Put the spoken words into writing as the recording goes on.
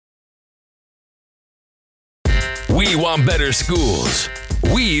We want better schools.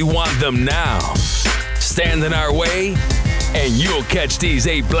 We want them now. Stand in our way, and you'll catch these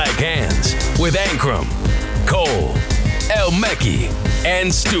 8 black hands with Ankrum, Cole, El Mekki,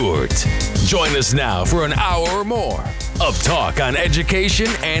 and Stewart. Join us now for an hour or more of talk on education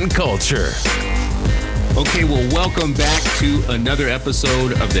and culture. Okay, well, welcome back to another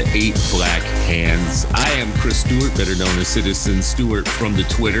episode of the 8 Black Hands. I am Chris Stewart, better known as Citizen Stewart from the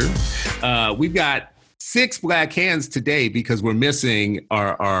Twitter. We've got 6 black hands today because we're missing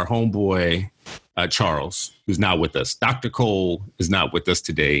our homeboy, Charles, who's not with us. Dr. Cole is not with us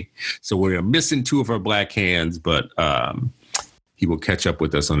today. So we're missing 2 of our black hands, but he will catch up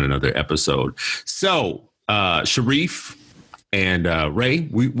with us on another episode. So Sharif and Ray,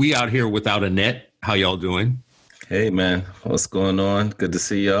 we out here without a net. How y'all doing? Hey, man. What's going on? Good to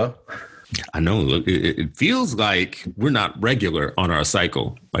see y'all. I know. Look, it feels like we're not regular on our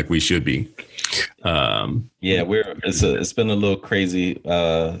cycle like we should be. Yeah, it's been a little crazy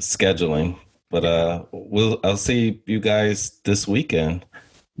scheduling, but I'll see you guys this weekend.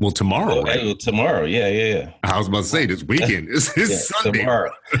 Well, tomorrow, right? Hey, tomorrow, yeah. I was about to say this weekend. It's Sunday.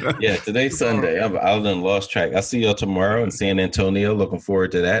 Tomorrow. Yeah, today's Sunday. I done lost track. I'll see y'all tomorrow in San Antonio. Looking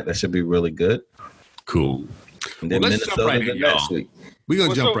forward to that. That should be really good. Cool. And then let's jump right in, y'all. next week. We're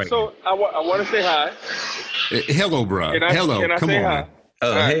going to jump right in. So I want to say hi. Hello, bro. Hello. Can I Come say on. hi?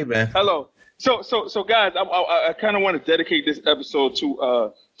 Oh, Right. hey, man. Hello. So guys, I kind of want to dedicate this episode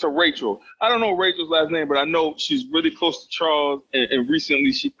to Rachel. I don't know Rachel's last name, but I know she's really close to Charles, and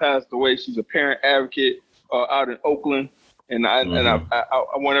recently she passed away. She's a parent advocate out in Oakland, and I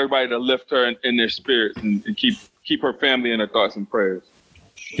want everybody to lift her in their spirits and keep her family in their thoughts and prayers.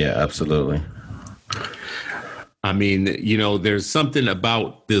 Yeah, absolutely. I mean, you know, there's something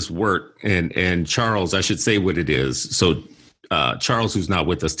about this work, and Charles, I should say what it is. So Charles, who's not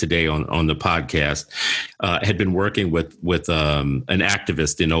with us today on the podcast, had been working with an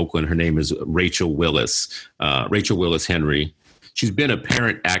activist in Oakland. Her name is Rachel Willis Henry. She's been a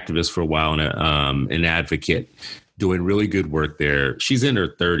parent activist for a while and an advocate, doing really good work there. She's in her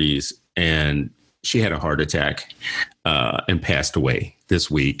 30s, and she had a heart attack and passed away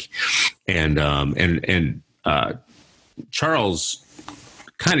this week. And Charles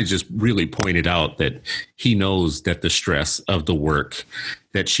kind of just really pointed out that he knows that the stress of the work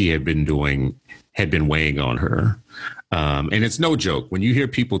that she had been doing had been weighing on her. And it's no joke when you hear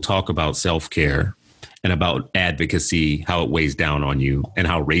people talk about self-care and about advocacy, how it weighs down on you and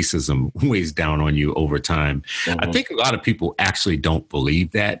how racism weighs down on you over time. Mm-hmm. I think a lot of people actually don't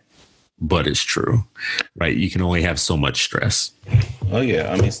believe that, but it's true, right? You can only have so much stress. Oh,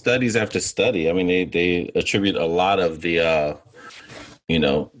 yeah. I mean, studies after study. I mean, they attribute a lot of the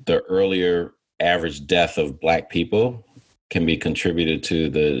earlier average death of Black people can be contributed to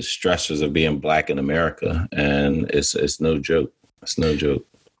the stressors of being Black in America. And it's no joke. It's no joke.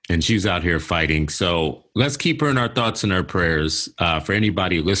 And she's out here fighting. So let's keep her in our thoughts and our prayers. For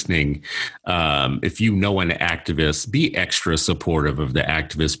anybody listening, if you know an activist, be extra supportive of the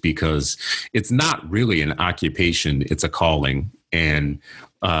activist, because it's not really an occupation. It's a calling. And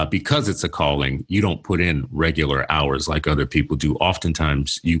because it's a calling, you don't put in regular hours like other people do.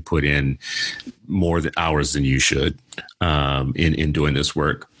 Oftentimes you put in more hours than you should in doing this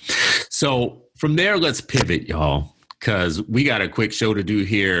work. So from there, let's pivot, y'all, because we got a quick show to do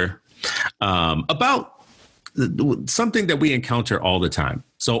here about something that we encounter all the time.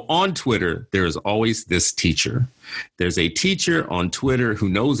 So on Twitter, there is always this teacher. There's a teacher on Twitter who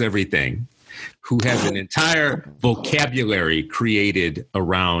knows everything, who has an entire vocabulary created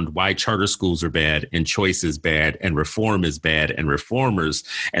around why charter schools are bad and choice is bad and reform is bad and reformers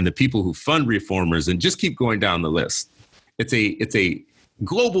and the people who fund reformers, and just keep going down the list. It's a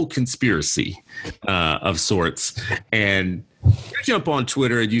global conspiracy of sorts. And you jump on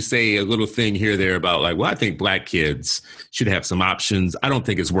Twitter and you say a little thing here or there about like, well, I think Black kids should have some options. I don't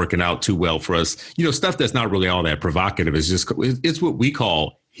think it's working out too well for us. You know, stuff that's not really all that provocative. It's what we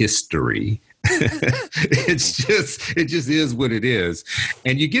call history. It just is what it is.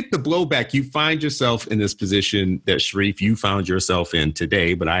 And you get the blowback. You find yourself in this position that Sharif, you found yourself in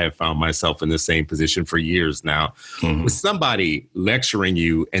today, but I have found myself in the same position for years now, with somebody lecturing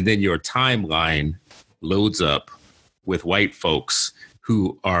you, and then your timeline loads up with white folks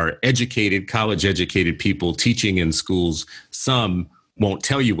who are educated, college educated people teaching in schools. Some won't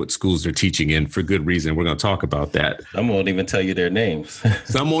tell you what schools they're teaching in for good reason. We're going to talk about that. Some won't even tell you their names.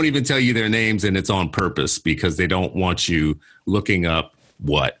 Some won't even tell you their names, and it's on purpose because they don't want you looking up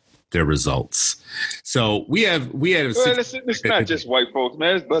what? their results. So we have. Well, it's not just white folks,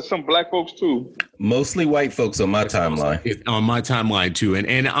 man, but some black folks too. Mostly white folks on my timeline. It's on my timeline too.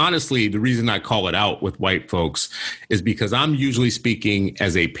 And honestly, the reason I call it out with white folks is because I'm usually speaking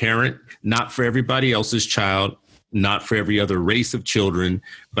as a parent, not for everybody else's child, not for every other race of children,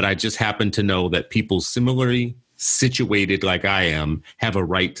 but I just happen to know that people similarly situated like I am have a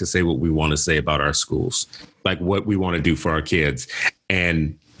right to say what we want to say about our schools, like what we want to do for our kids.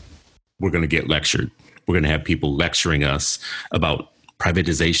 And we're going to get lectured. We're going to have people lecturing us about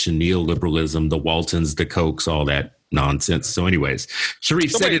privatization, neoliberalism, the Waltons, the Kochs, all that nonsense. So anyways,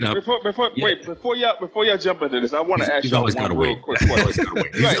 Sharif, set it up. Before y'all jump into this, I want to ask you one real quick question.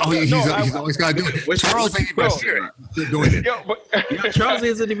 He's always got to do it. Charles ain't even doing it. Charles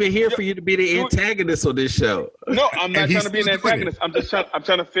isn't even here for you to be the antagonist on this show. No, I'm not trying to be an antagonist. I'm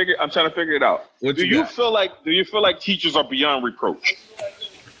trying to figure it out. Do you feel like teachers are beyond reproach?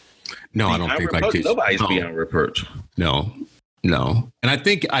 No, I don't think like teachers. Nobody's beyond reproach. No. And I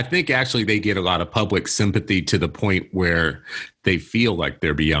think actually they get a lot of public sympathy to the point where they feel like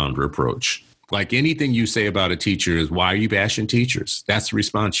they're beyond reproach. Like anything you say about a teacher is, why are you bashing teachers? That's the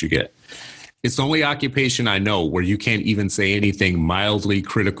response you get. It's the only occupation I know where you can't even say anything mildly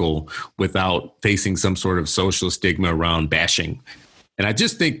critical without facing some sort of social stigma around bashing. And I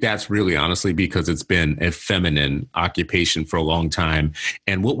just think that's really honestly because it's been a feminine occupation for a long time.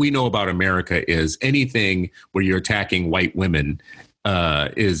 And what we know about America is anything where you're attacking white women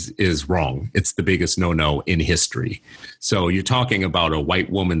is wrong. It's the biggest no-no in history. So you're talking about a white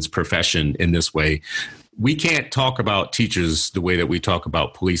woman's profession in this way. We can't talk about teachers the way that we talk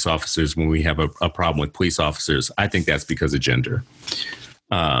about police officers when we have a problem with police officers. I think that's because of gender.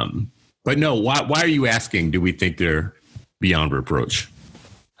 But no, why are you asking, do we think they're beyond reproach?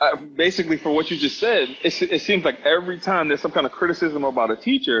 Basically, for what you just said, it seems like every time there's some kind of criticism about a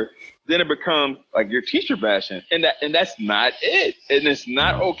teacher, then it becomes like you're teacher bashing, and that's not it. And it's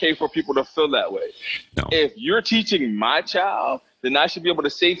not okay for people to feel that way. No. If you're teaching my child, then I should be able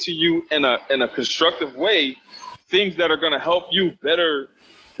to say to you in a constructive way things that are going to help you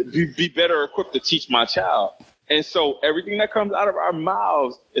be better equipped to teach my child. And so everything that comes out of our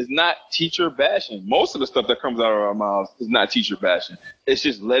mouths is not teacher bashing. Most of the stuff that comes out of our mouths is not teacher bashing. It's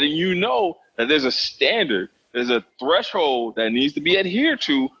just letting you know that there's a standard, there's a threshold that needs to be adhered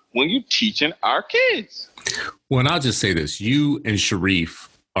to when you're teaching our kids. Well, and I'll just say this. You and Sharif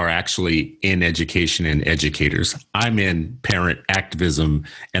are actually in education and educators. I'm in parent activism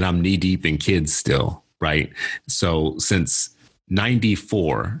and I'm knee deep in kids still, right? So since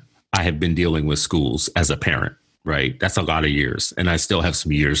 94, I have been dealing with schools as a parent. Right. That's a lot of years. And I still have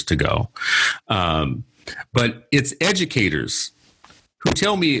some years to go. But it's educators who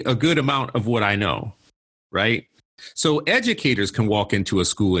tell me a good amount of what I know. Right. So educators can walk into a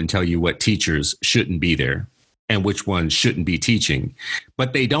school and tell you what teachers shouldn't be there and which ones shouldn't be teaching.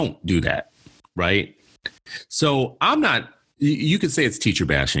 But they don't do that. Right. So you could say it's teacher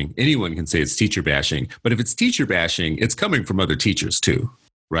bashing. Anyone can say it's teacher bashing. But if it's teacher bashing, it's coming from other teachers, too.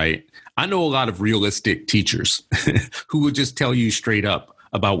 Right. I know a lot of realistic teachers who will just tell you straight up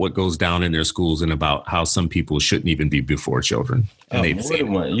about what goes down in their schools and about how some people shouldn't even be before children. And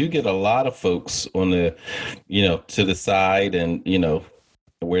you get a lot of folks on the, to the side and,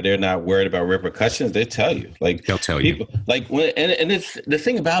 where they're not worried about repercussions. They tell you, they'll tell you, and it's the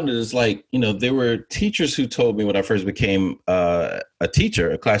thing about it is there were teachers who told me when I first became a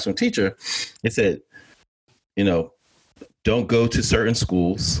classroom teacher, it said, don't go to certain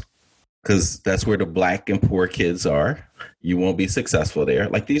schools because that's where the Black and poor kids are. You won't be successful there.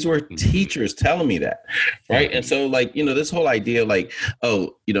 These were teachers telling me that. Right. And so this whole idea there's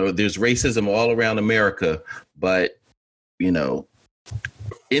racism all around America, but,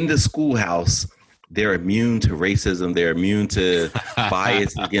 in the schoolhouse, they're immune to racism. They're immune to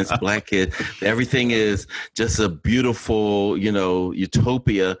bias against Black kids. Everything is just a beautiful,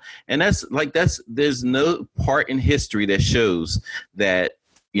 utopia. And there's no part in history that shows that,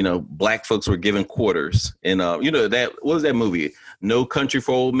 Black folks were given quarters. And, what was that movie? No Country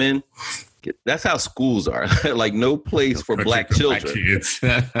for Old Men. That's how schools are. No place for Black children.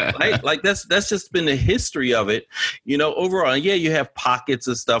 Right? That's just been the history of it, overall. And yeah, you have pockets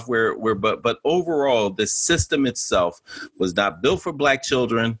of stuff but overall the system itself was not built for Black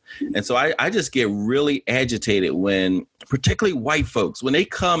children. And so I just get really agitated when particularly white folks, when they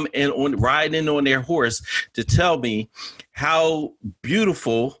come in riding in on their horse to tell me how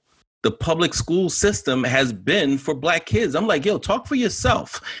beautiful the public school system has been for Black kids. I'm like, yo, talk for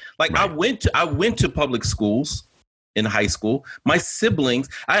yourself. Right. I went to public schools. in high school. My siblings,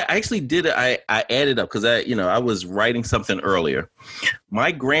 I actually did it. I added up because I was writing something earlier.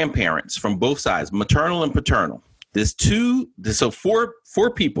 My grandparents from both sides, maternal and paternal,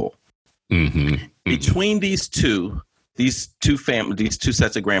 four people. Mm-hmm. Between these two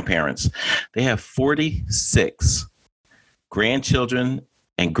sets of grandparents, they have 46 grandchildren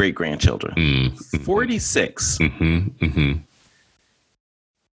and great grandchildren. Mm-hmm. 46. Mm-hmm. Mm-hmm.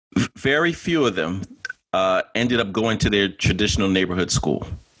 Very few of them ended up going to their traditional neighborhood school.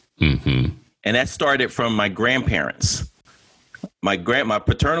 Mm-hmm. And that started from my grandparents. My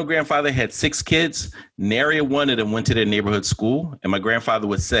paternal grandfather had 6 kids. Nary one of them went to their neighborhood school. And my grandfather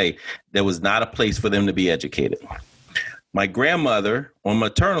would say there was not a place for them to be educated. My grandmother on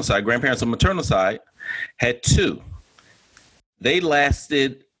maternal side, grandparents on maternal side, had 2. They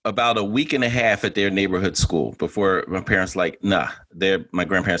lasted about a week and a half at their neighborhood school before my parents my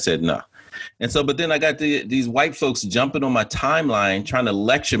grandparents said nah. And so, but then I got these white folks jumping on my timeline trying to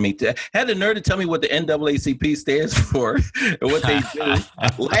lecture me. Had the nerve to tell me what the NAACP stands for and what they do.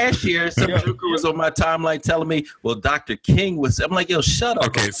 Last year, some joker was on my timeline telling me, well, Dr. King was, I'm like, yo, shut up.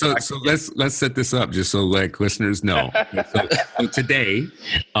 Okay, so let's set this up just so like listeners know. So today,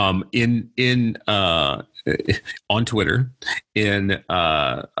 on Twitter, in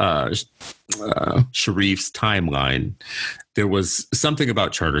Sharif's timeline, there was something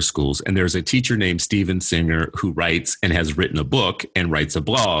about charter schools, and there's a teacher named Steven Singer who writes and has written a book and writes a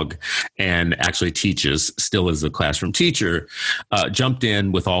blog and actually teaches, still as a classroom teacher, jumped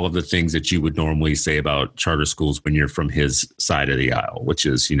in with all of the things that you would normally say about charter schools when you're from his side of the aisle, which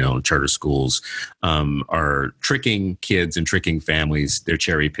is, charter schools are tricking kids and tricking families. They're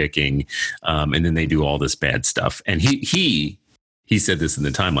cherry picking, and then they do all this bad stuff. And he said this in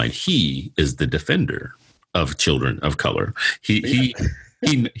the timeline. He is the defender of children of color. He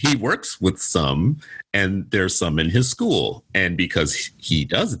works with some, and there's some in his school. And because he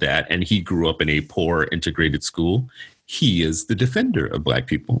does that, and he grew up in a poor integrated school, he is the defender of Black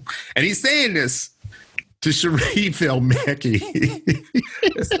people. And he's saying this to Sharif El-Makki.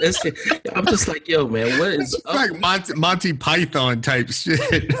 I'm just like, yo, man, what is up? Like Monty Python type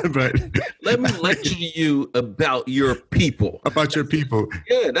shit. But let me lecture you about your people. About your people.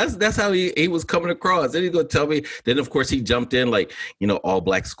 Yeah, that's how he was coming across. Then he's gonna tell me. Then of course he jumped in like, all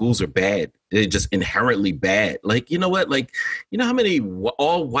Black schools are bad. They're just inherently bad. Like, you know what? Like, how many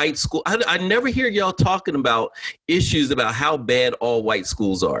all white schools? I never hear y'all talking about issues about how bad all white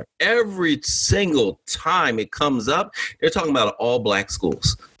schools are. Every single time it comes up, they're talking about all Black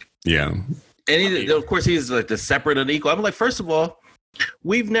schools. Yeah. And of course, he's like the separate and equal. I'm like, first of all,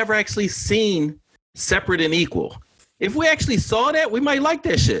 we've never actually seen separate and equal. If we actually saw that, we might like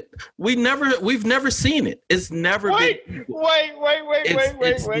that shit. We've never seen it. It's never been equal.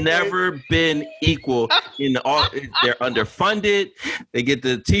 It's never been equal in all. They're underfunded. They get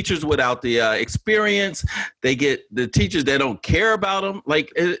the teachers without the experience. They get the teachers that don't care about them.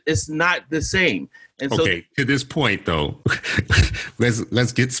 Like it's not the same. And okay, to this point though,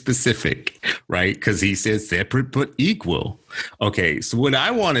 let's get specific, right? Because he says separate but equal. Okay, so what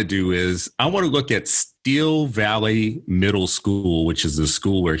I want to do is I want to look at Steel Valley Middle School, which is the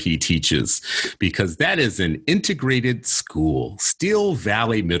school where he teaches, because that is an integrated school. Steel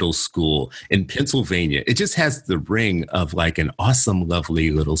Valley Middle School in Pennsylvania. It just has the ring of like an awesome,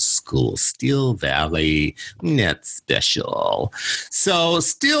 lovely little school. Steel Valley, that's special. So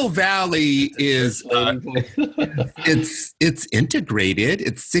Steel Valley is it's integrated.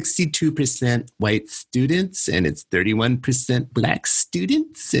 It's 62% white students and it's 31% Black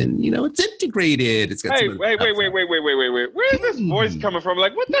students, and it's integrated. It's got wait. Where is this voice coming from?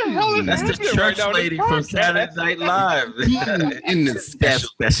 Like, what the hell is that's the church lady from Saturday Night Live. In the special.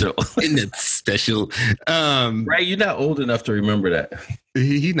 In the special. Right, you're not old enough to remember that.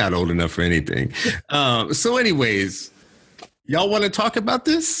 He's not old enough for anything. So anyways, y'all want to talk about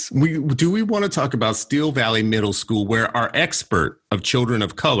this? Do we want to talk about Steel Valley Middle School, where our expert of children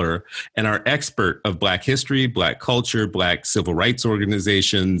of color and our expert of Black history, Black culture, Black civil rights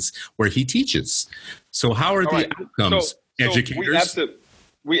organizations, where he teaches? So how are the outcomes, educators?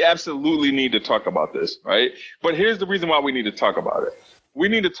 We absolutely need to talk about this, right? But here's the reason why we need to talk about it. We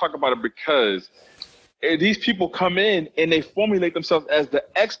need to talk about it because these people come in and they formulate themselves as the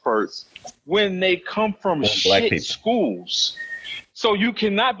experts when they come from shit schools. So you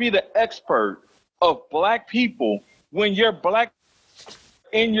cannot be the expert of Black people when your Black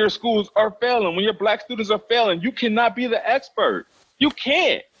in your schools are failing, when your Black students are failing. You cannot be the expert. You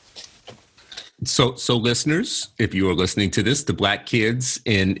can't. So listeners, if you are listening to this, the black kids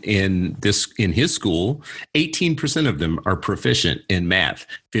in his school, 18% of them are proficient in math.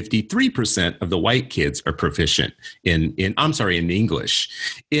 53% of the white kids are proficient in English.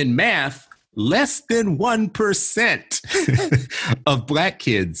 In math, less than 1% of black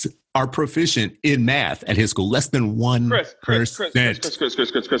kids are proficient in math at his school. Less than 1%. Chris, wait 1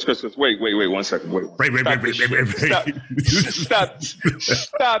 second. Wait. Stop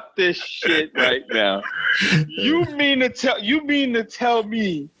this shit right now. You mean to tell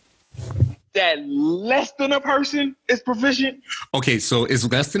me that less than a person is proficient? Okay, so it's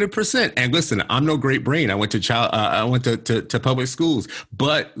less than 1%. And listen, I'm no great brain. I went to public schools,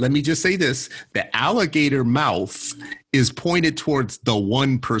 but let me just say this: the alligator mouth is pointed towards the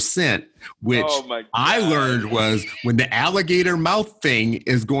 1%, which I learned was when the alligator mouth thing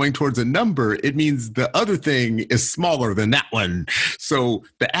is going towards a number, it means the other thing is smaller than that one. So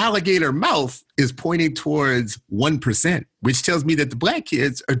the alligator mouth is pointing towards 1%, which tells me that the black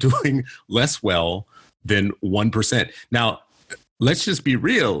kids are doing less well than 1%. Now, let's just be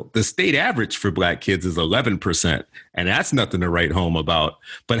real. The state average for black kids is 11%, and that's nothing to write home about.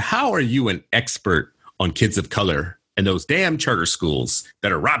 But how are you an expert on kids of color and those damn charter schools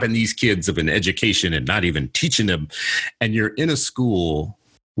that are robbing these kids of an education and not even teaching them? And you're in a school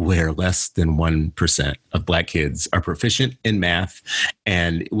where less than 1% of black kids are proficient in math.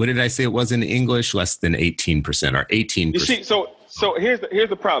 And what did I say it was in English? Less than 18% or 18%. You see, so here's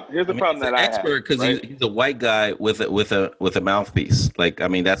the problem. Here's the problem that I have. Expert because he's a white guy with a mouthpiece. Like, I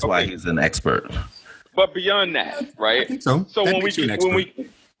mean, that's why he's an expert. But beyond that, right? I think so. So when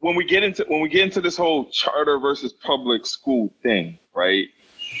we get into this whole charter versus public school thing, right?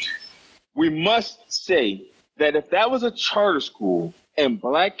 We must say that if that was a charter school and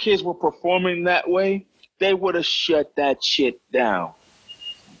black kids were performing that way, they would have shut that shit down.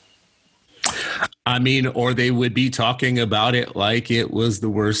 I mean, or they would be talking about it like it was the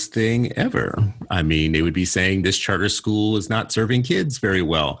worst thing ever. I mean, they would be saying this charter school is not serving kids very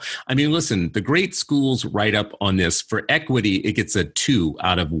well. I mean, listen, the great schools write up on this. For equity, it gets a 2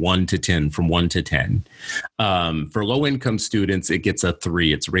 out of 1 to 10, from 1 to 10. For low-income students, it gets a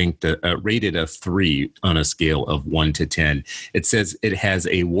 3. It's rated a 3 on a scale of 1 to 10. It says it has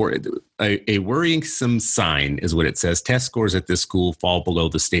a worrisome sign, is what it says. Test scores at this school fall below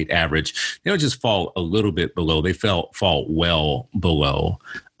the state average. They don't just fall a little bit below; they fall well below.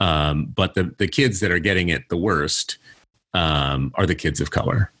 But the kids that are getting it the worst are the kids of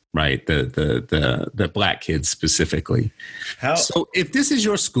color, right? The black kids specifically. So, if this is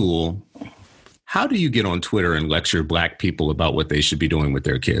your school, how do you get on Twitter and lecture black people about what they should be doing with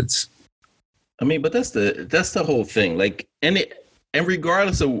their kids? I mean, but that's the whole thing. Like, and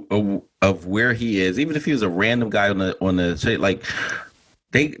regardless of where he is, even if he was a random guy on the street, like.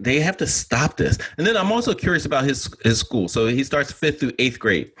 They have to stop this. And then I'm also curious about his school. So he starts 5th through 8th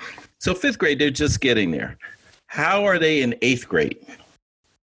grade. So 5th grade, they're just getting there. How are they in 8th grade?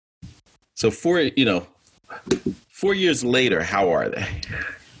 So 4 years later, how are they?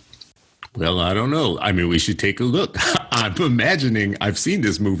 Well, I don't know. I mean, we should take a look. I'm imagining, I've seen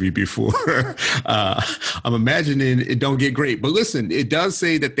this movie before. I'm imagining it don't get great. But listen, it does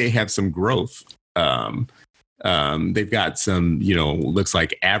say that they have some growth. They've got some, looks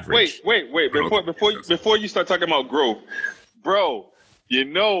like average. Wait. Before you start talking about growth, bro,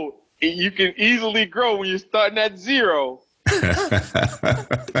 you can easily grow when you're starting at 0.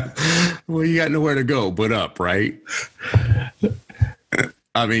 Well, you got nowhere to go but up, right?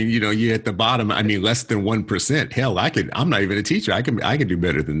 I mean, you're at the bottom. I mean, less than 1%. Hell, I'm not even a teacher. I can do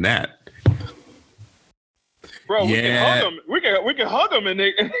better than that. Bro, yeah. We can hug them and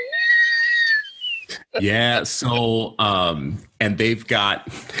they. Yeah. So, and they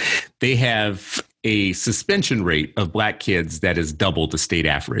have a suspension rate of black kids that is double the state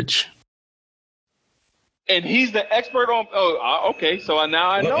average. And he's the expert on. Okay. So now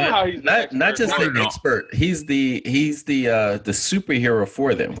I know how he's not just the expert. He's the superhero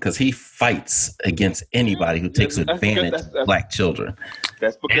for them because he fights against anybody who takes advantage of black children.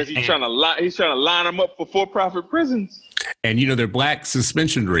 That's because he's trying to line them up for for-profit prisons. And their black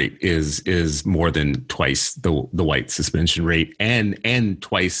suspension rate is more than twice the white suspension rate, and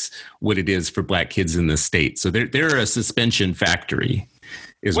twice what it is for black kids in the state. So they're a suspension factory.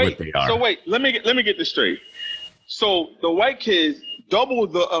 What they are. So let me get this straight. So the white kids double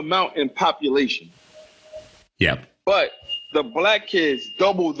the amount in population. Yep. But the black kids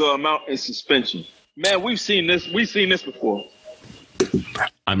double the amount in suspension. Man, we've seen this before.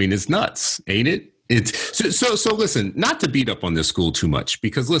 I mean, it's nuts, ain't it? It's so listen, not to beat up on this school too much,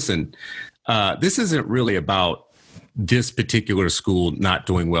 because listen, this isn't really about this particular school not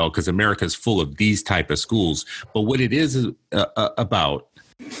doing well, because America is full of these type of schools. But what it is about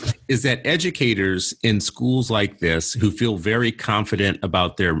is that educators in schools like this who feel very confident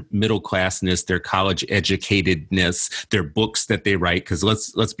about their middle classness, their college educatedness, their books that they write, because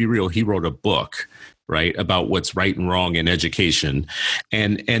let's be real, he wrote a book, right, about what's right and wrong in education,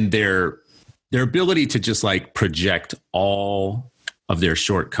 and their ability to just like project all of their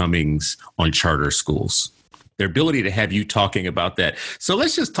shortcomings on charter schools. Their ability to have you talking about that. So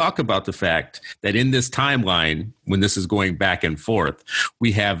let's just talk about the fact that in this timeline, when this is going back and forth,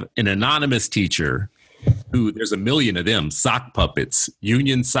 we have an anonymous teacher who, there's a million of them, sock puppets,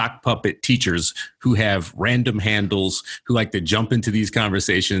 union sock puppet teachers who have random handles, who like to jump into these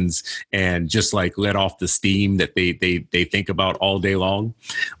conversations and just like let off the steam that they think about all day long.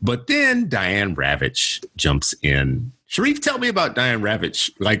 But then Diane Ravitch jumps in. Sharif, tell me about Diane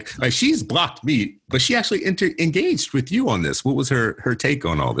Ravitch. Like she's blocked me, but she actually engaged with you on this. What was her take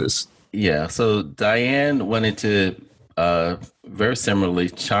on all this? Yeah, so Diane wanted to very similarly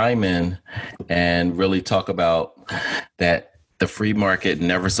chime in and really talk about that the free market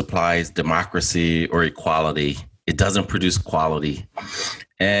never supplies democracy or equality. It doesn't produce quality.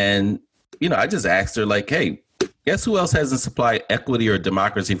 And, I just asked her like, hey, guess who else hasn't supplied equity or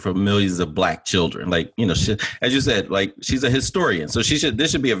democracy for millions of Black children? Like, as you said, like she's a historian. So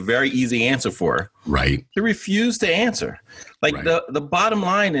this should be a very easy answer for her. Right. She refused to answer. Like right. The bottom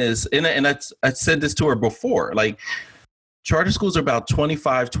line is, and I said this to her before, like charter schools are about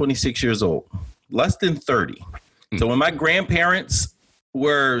 25, 26 years old, less than 30. Mm-hmm. So when my grandparents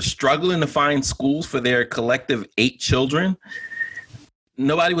were struggling to find schools for their collective 8 children,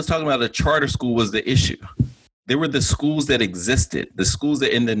 nobody was talking about a charter school was the issue. There were the schools that existed, the schools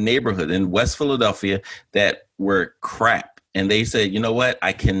that in the neighborhood in West Philadelphia that were crap. And they said, you know what?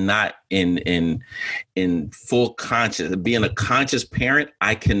 I cannot in full conscious, being a conscious parent,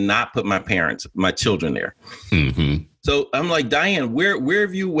 I cannot put my children there. Mm-hmm. So I'm like, Diane, where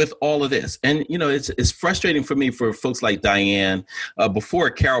have you with all of this? And, it's frustrating for me for folks like Diane, before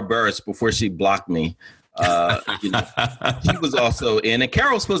Carol Burris, before she blocked me. She was also in, and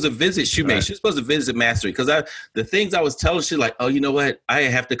Carol was supposed to visit Shoemake. Right. She was supposed to visit Mastery because the things I was telling, she's like, oh, you know what? I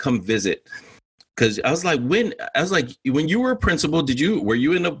have to come visit. Because I was like, when you were a principal, were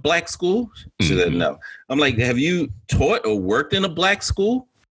you in a Black school? She said, no. I'm like, have you taught or worked in a Black school?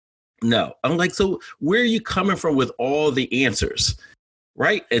 No. I'm like, so where are you coming from with all the answers?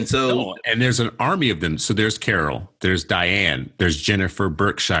 Right. And so and there's an army of them. So there's Carol, there's Diane, there's Jennifer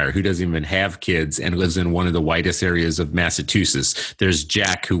Berkshire, who doesn't even have kids and lives in one of the whitest areas of Massachusetts. There's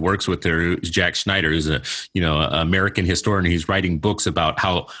Jack, who works with her, Jack Schneider, who's a American historian. He's writing books about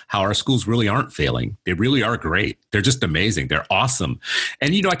how our schools really aren't failing. They really are great. They're just amazing. They're awesome.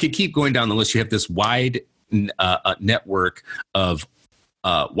 And, I could keep going down the list. You have this wide network of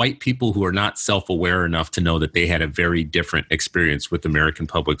white people who are not self-aware enough to know that they had a very different experience with American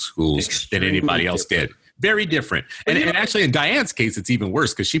public schools than anybody else did. Very different. And actually, in Diane's case, it's even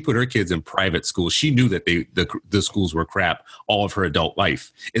worse because she put her kids in private schools. She knew that the schools were crap all of her adult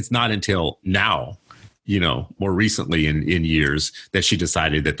life. It's not until now, more recently in years, that she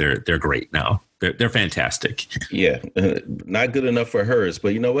decided that they're great now. They're fantastic. Yeah, not good enough for hers,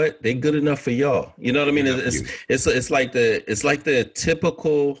 but you know what? They're good enough for y'all. You know what I mean? It's like the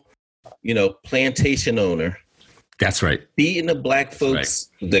typical, plantation owner. That's right. Feeding the Black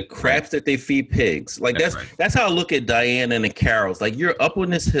folks the craps that they feed pigs. Like that's how I look at Diane and the Carols. Like, you're up on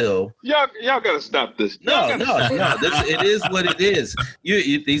this hill. Y'all gotta stop this. No. It is what it is.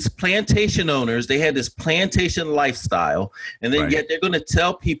 These plantation owners, they had this plantation lifestyle, and then yet they're going to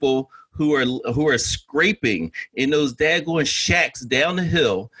tell people who are scraping in those daggone shacks down the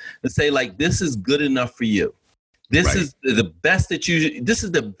hill and say, like, this is good enough for you. This is the best this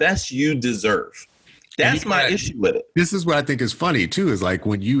is the best you deserve. That's my issue with it. This is what I think is funny too, is like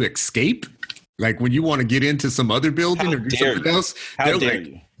when you escape, like when you want to get into some other building or do something else, they're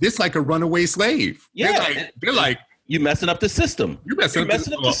like, this like a runaway slave. Yeah. They're like, you're messing up the system. You're messing up the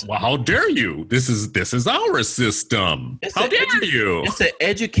system. Well, how dare you? This is our system. How dare you? It's an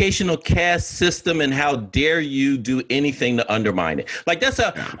educational caste system, and how dare you do anything to undermine it? Like, that's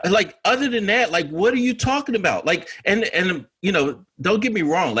like, other than that, like, what are you talking about? Like, and don't get me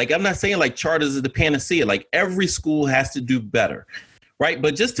wrong. Like, I'm not saying like charters is the panacea. Like, every school has to do better. Right.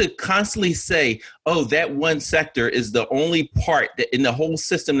 But just to constantly say, oh, that one sector is the only part that in the whole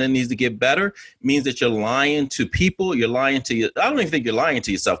system that needs to get better means that you're lying to people. You're lying to I don't even think you're lying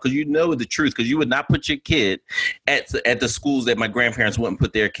to yourself, because you know the truth, because you would not put your kid at the schools that my grandparents wouldn't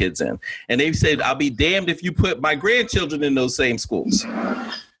put their kids in. And they've said, I'll be damned if you put my grandchildren in those same schools.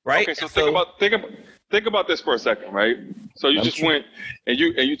 Right. Okay, so think think about this for a second, right? So you just went and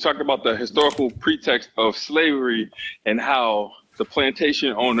you talked about the historical pretext of slavery and how the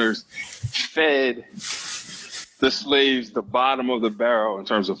plantation owners fed the slaves the bottom of the barrel in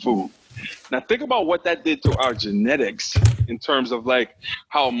terms of food. Now think about what that did to our genetics in terms of like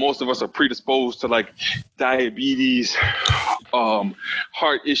how most of us are predisposed to like diabetes,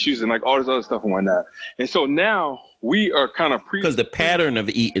 heart issues, and like all this other stuff and whatnot. And so now we are kind of because the pattern of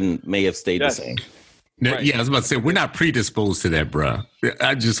eating may have stayed the same. No, right. Yeah, I was about to say we're not predisposed to that, bro.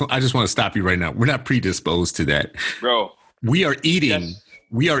 I just want to stop you right now. We're not predisposed to that, bro. We are eating. Yes.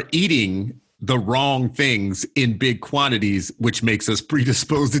 We are eating the wrong things in big quantities, which makes us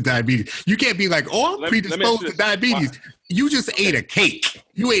predisposed to diabetes. You can't be like, oh, I'm predisposed to diabetes. Wow. You just ate a cake.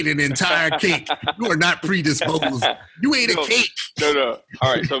 You ate an entire cake. You are not predisposed. You ate a cake. No.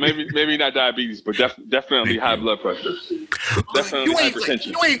 All right. So maybe not diabetes, but definitely high blood pressure. Definitely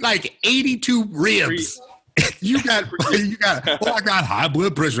hypertension. You ate like 82 ribs. You got. Oh, I got high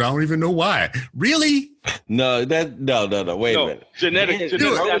blood pressure. I don't even know why. Really? No. Wait a minute. Genetic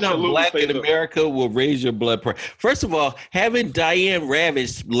black in America will raise your blood pressure. First of all, having Diane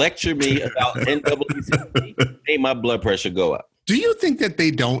Ravitch lecture me about NAACP made my blood pressure go up. Do you think that they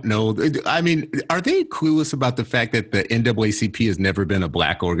don't know? I mean, are they clueless about the fact that the NAACP has never been a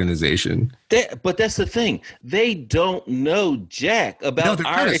black organization? But that's the thing. They don't know jack about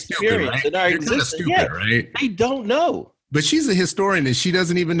our experience and our existence. Yeah, right? They don't know. But she's a historian, and she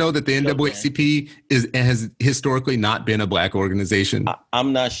doesn't even know that the NAACP has historically not been a black organization.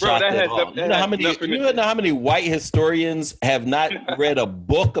 I'm not shocked at all. You know how many white historians have not read a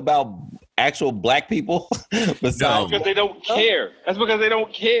book about actual black people? Because they don't care. That's because they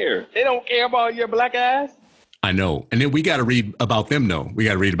don't care. They don't care about your black ass. I know. And then we got to read about them, though. We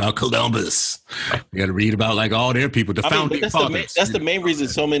got to read about Columbus. We got to read about like all their people, the founding fathers. That's the main reason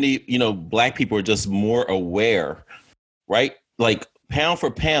so many, black people are just more aware, right? Like pound for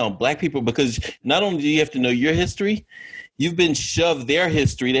pound, black people, because not only do you have to know your history, you've been shoved their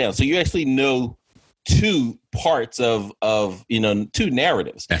history down. So you actually know two parts of two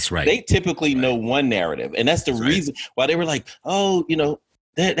narratives. That's right. They typically know one narrative. And that's the reason why they were like, oh,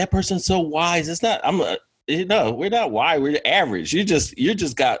 that person's so wise. It's not, we're not wise. We're average. You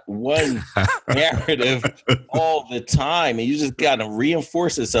just got one narrative all the time, and you just got to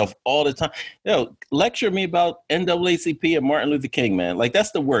reinforce itself all the time. Lecture me about NAACP and Martin Luther King, man. Like,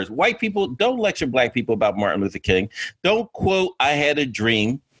 that's the worst. White people, don't lecture black people about Martin Luther King. Don't quote, I had a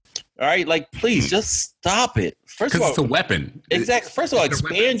dream. All right, like, please just stop it. First of all, it's a weapon. Exactly. First of all,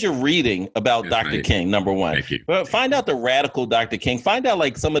 expand your reading about Dr. King, number one. Thank you. But find out the radical Dr. King. Find out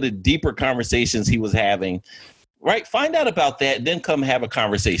like some of the deeper conversations he was having. Right? Find out about that, then come have a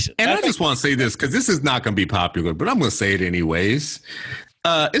conversation. And I just want to say this, because this is not going to be popular, but I'm going to say it anyways.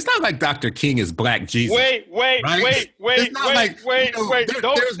 It's not like Dr. King is Black Jesus. Wait. It's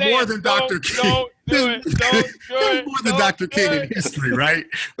not there's more than Dr. King. There's more than Dr. King in history, right?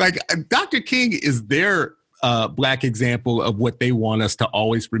 Like Dr. King is their Black example of what they want us to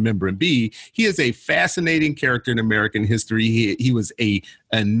always remember and be. He is a fascinating character in American history. He was a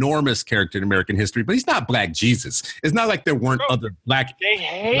enormous character in American history, but he's not Black Jesus. It's not like there weren't other Black. They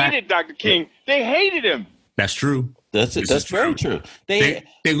hated Dr. King. They hated him. That's true. That's very true. They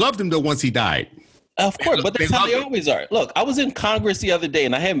loved him though once he died. Of course, but that's how they always are. Look, I was in Congress the other day,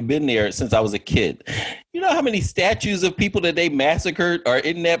 and I haven't been there since I was a kid. You know how many statues of people that they massacred are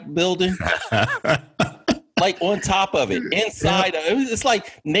in that building? Like on top of it, inside. It's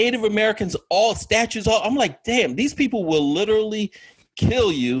like Native Americans, all statues. I'm like, damn, these people will literally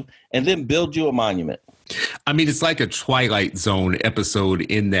kill you and then build you a monument. I mean, it's like a Twilight Zone episode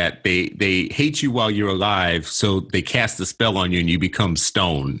in that they hate you while you're alive, so they cast a spell on you and you become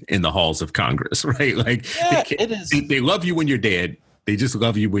stone in the halls of Congress, right? Like, it is. They love you when you're dead. They just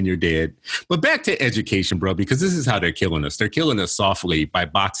love you when you're dead. But back to education, bro, because this is how they're killing us. They're killing us softly by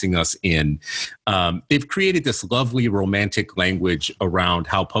boxing us in. They've created this lovely romantic language around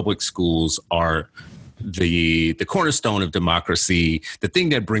how public schools are the cornerstone of democracy, the thing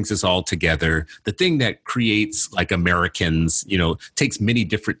that brings us all together, the thing that creates like Americans, takes many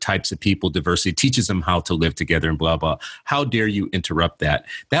different types of people, diversity, teaches them how to live together and blah, blah. How dare you interrupt that?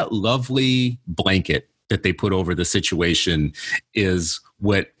 That lovely blanket that they put over the situation is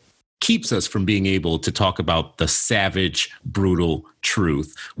what keeps us from being able to talk about the savage, brutal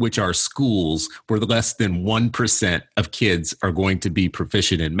truth, which are schools where less than 1% of kids are going to be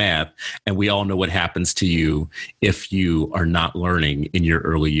proficient in math. And we all know what happens to you if you are not learning in your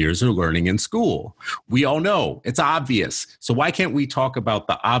early years or learning in school. We all know it's obvious. So why can't we talk about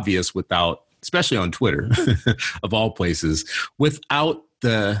the obvious without, especially on Twitter, of all places, without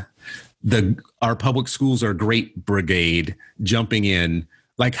the our public schools are great brigade jumping in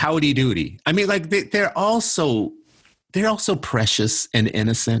like howdy doody. I mean, like they're all so precious and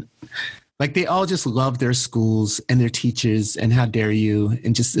innocent. Like they all just love their schools and their teachers and how dare you,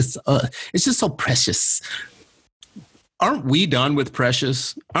 and just it's just so precious. Aren't we done with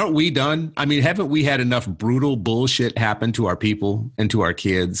precious? Aren't we done? I mean, haven't we had enough brutal bullshit happen to our people and to our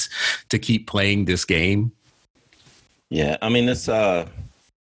kids to keep playing this game? Yeah, I mean, it's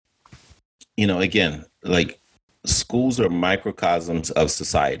again, like schools are microcosms of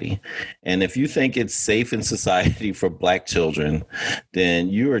society. And if you think it's safe in society for Black children, then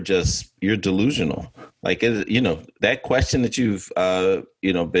you're delusional. Like, that question that you've,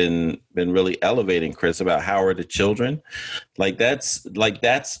 been really elevating, Chris, about how are the children, that's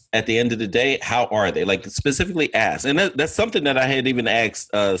at the end of the day, how are they? Like, specifically asked. And that's something that I had even asked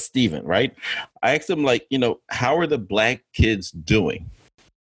Stephen, right? I asked him, how are the Black kids doing?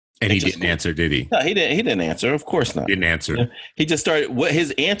 And he didn't answer, did he? No, he didn't answer. Of course not. Didn't answer. He just started. What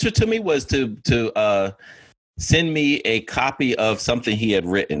his answer to me was to send me a copy of something he had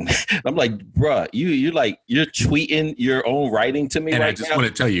written. I'm like, bruh, you're tweeting your own writing to me. And right I just now? want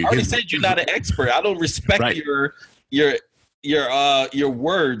to tell you, I already said you're not an expert. I don't respect right. your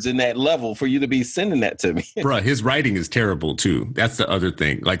words in that level for you to be sending that to me. Bruh, his writing is terrible too. That's the other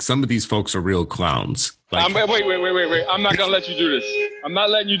thing. Like, some of these folks are real clowns. Like, wait. I'm not gonna let you do this. I'm not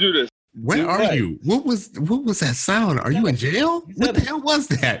letting you do this. Where are you? What was that sound? Are you in jail? What the hell was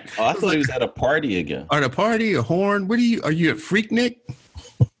that? Oh, I thought he was at a party again. At a party, a horn? Are you at Freaknik?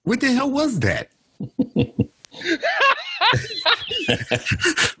 What the hell was that?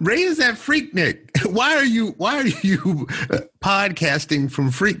 Ray is at Freaknik. Why are you podcasting from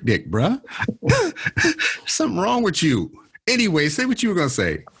Freaknik, bruh? Something wrong with you. Anyway, say what you were gonna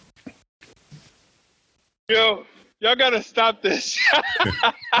say. Yo, y'all gotta stop this.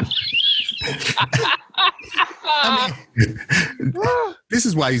 I mean, this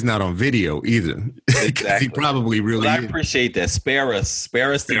is why he's not on video either. Exactly. He probably really. But I appreciate that. Spare us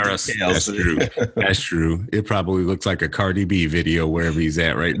the details. That's true. That's true. It probably looks like a Cardi B video wherever he's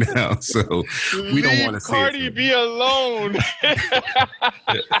at right now. So we don't want to see Cardi B alone.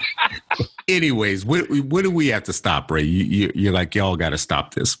 Anyways, what do we have to stop, Ray? You're like, y'all got to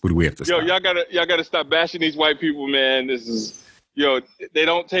stop this. What do we have to stop? Y'all gotta stop bashing these white people, man. This is, they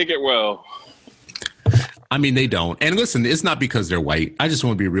don't take it well. I mean, they don't. And listen, it's not because they're white. I just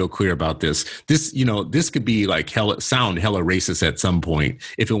want to be real clear about this. This could be like sound hella racist at some point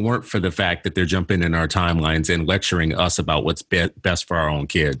if it weren't for the fact that they're jumping in our timelines and lecturing us about what's best for our own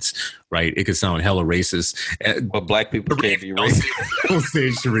kids, right? It could sound hella racist. But Black people can't be racist. Don't say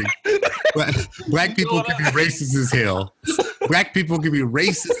it, Sheree. Black people can be racist as hell. Black people can be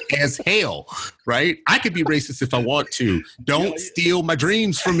racist as hell, right? I could be racist if I want to. Don't steal my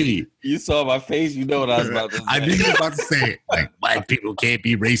dreams from me. You saw my face. You know what I was about to say. I knew you were about to say it. Like, Black people can't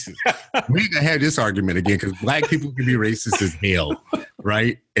be racist. We're going to have this argument again because Black people can be racist as hell,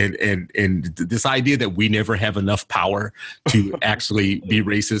 right? And this idea that we never have enough power to actually be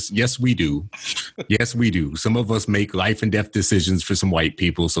racist. Yes, we do. Yes, we do. Some of us make life and death decisions for some white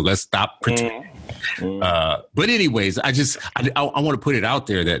people. So let's stop pretending. But anyways, I want to put it out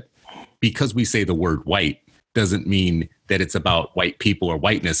there that because we say the word white doesn't mean that it's about white people or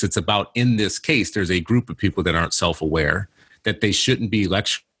whiteness. It's about, in this case, there's a group of people that aren't self-aware, that they shouldn't be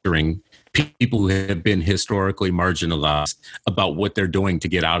lecturing people who have been historically marginalized about what they're doing to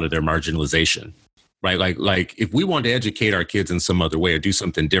get out of their marginalization, right? Like if we want to educate our kids in some other way or do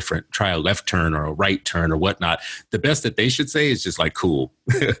something different, try a left turn or a right turn or whatnot, the best that they should say is just like, cool.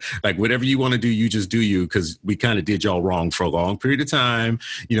 Like, whatever you want to do, you just do you, because we kind of did y'all wrong for a long period of time.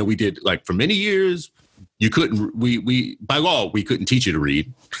 We did, like, for many years. You couldn't, we by law, we couldn't teach you to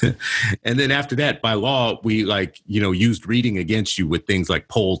read. And then after that, by law, we used reading against you with things like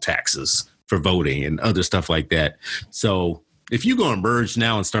poll taxes for voting and other stuff like that. So if you go and merge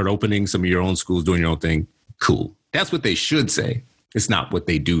now and start opening some of your own schools, doing your own thing, cool. That's what they should say. It's not what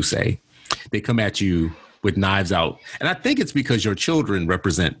they do say. They come at you with knives out. And I think it's because your children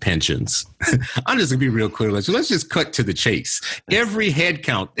represent pensions. I'm just gonna be real clear. Let's just cut to the chase. Every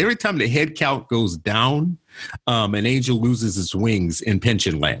time the head count goes down, an angel loses its wings in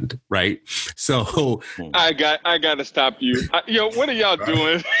pension land, right? So I got to stop you. What are y'all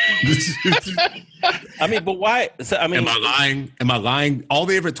doing? I mean, but why? Am I lying? All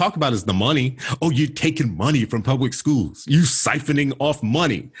they ever talk about is the money. Oh, you're taking money from public schools. You siphoning off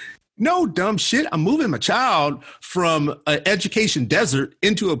money. No, dumb shit. I'm moving my child from an education desert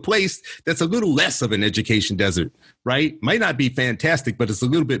into a place that's a little less of an education desert, right? Might not be fantastic, but it's a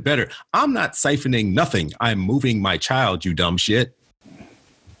little bit better. I'm not siphoning nothing. I'm moving my child, you dumb shit.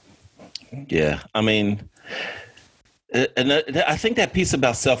 Yeah, I mean, and I think that piece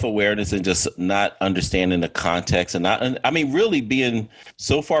about self-awareness and just not understanding the context and really being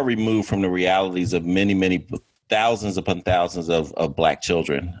so far removed from the realities of many thousands upon thousands of Black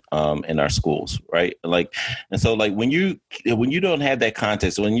children in our schools, right? And so when you don't have that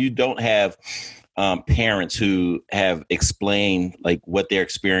context, when you don't have parents who have explained like what their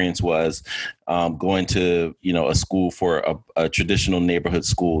experience was going to, a school for a traditional neighborhood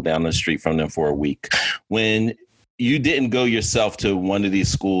school down the street from them for a week, when you didn't go yourself to one of these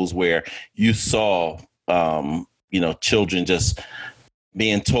schools where you saw, children just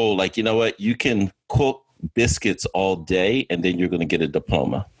being told, like, you know what, you can cook biscuits all day and then you're going to get a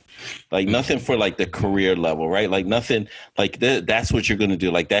diploma. Like nothing for like the career level, right? Like nothing like that's what you're going to do.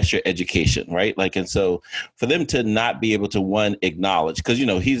 Like that's your education, right? Like, and so for them to not be able to acknowledge, because,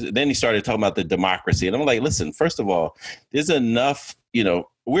 he started talking about the democracy. And I'm like, listen, first of all, there's enough,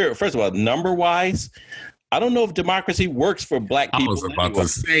 first of all, number wise, I don't know if democracy works for Black people. I was about to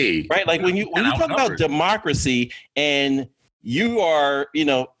say, right? Like when you talk about democracy and you are,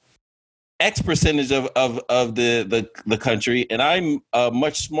 X percentage of the country, and I'm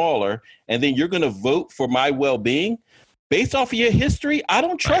much smaller, and then you're going to vote for my well-being based off of your history. I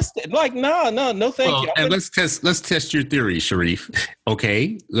don't trust it. Like, no, thank you. And let's test your theory, Sharif.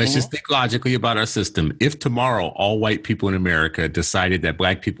 Okay, let's just think logically about our system. If tomorrow all white people in America decided that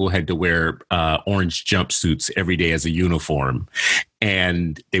Black people had to wear orange jumpsuits every day as a uniform,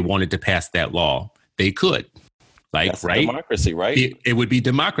 and they wanted to pass that law, they could. That's right? Democracy, right? It would be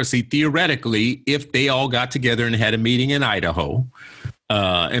democracy theoretically if they all got together and had a meeting in Idaho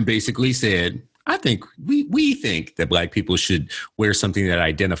and basically said, I think we think that Black people should wear something that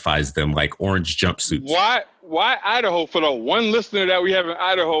identifies them, like orange jumpsuits. Why Idaho? For the one listener that we have in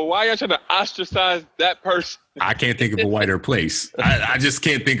Idaho, why y'all trying to ostracize that person? I can't think of a whiter place. I just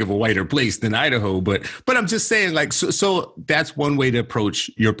can't think of a whiter place than Idaho. But I'm just saying, like, so that's one way to approach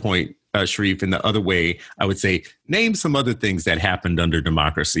your point, Sharif. And the other way, I would say, name some other things that happened under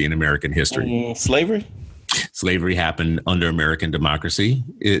democracy in American history. Slavery? Slavery happened under American democracy,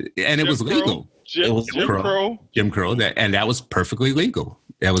 and it was legal. Jim Crow. Jim Crow, that was perfectly legal.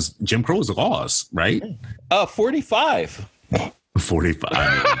 That was Jim Crow's laws, right? 45. 45.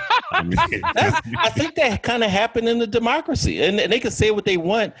 I think that kind of happened in the democracy, and they can say what they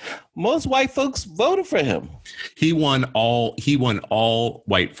want. Most white folks voted for him. He won all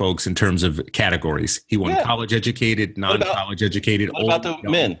white folks in terms of categories. He won college educated, non-college educated. What about the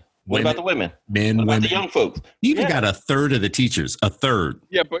men? What about the women? Women. The young folks? You even got a third of the teachers. A third.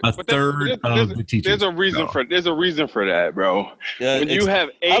 Yeah, but third of the teachers. There's a reason for that, bro. Yeah, when you have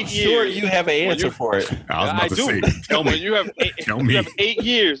 8 I'm years, sure you have an answer for it. I was about to say, tell me. You have 8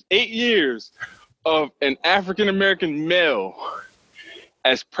 years of an African American male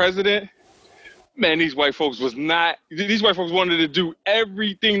as president. Man, these white folks wanted to do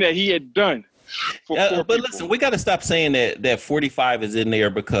everything that he had done. But listen, we got to stop saying that 45 is in there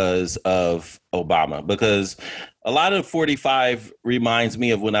because of Obama, because a lot of 45 reminds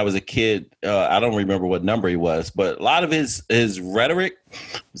me of when I was a kid. I don't remember what number he was, but a lot of his rhetoric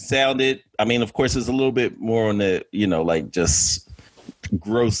sounded, I mean, of course, it's a little bit more on the, like just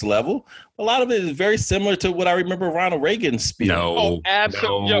gross level. A lot of it is very similar to what I remember Ronald Reagan speaking. No,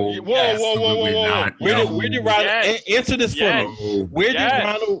 absolutely. Whoa. Where did Ronald answer this for me?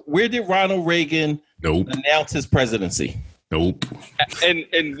 Where did Ronald Reagan announce his presidency? Nope.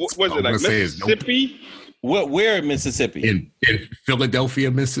 And was it like Mississippi? Where in Mississippi? In Philadelphia,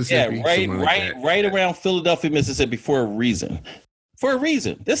 Mississippi. Yeah, right around Philadelphia, Mississippi, for a reason.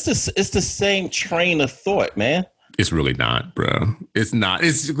 It's the same train of thought, man. It's really not, bro. It's not.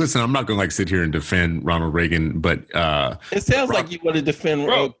 Listen, I'm not going to sit here and defend Ronald Reagan, but it sounds like you want to defend.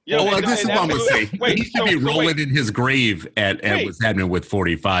 This is what I'm going to say. He should be rolling in his grave at what's happening with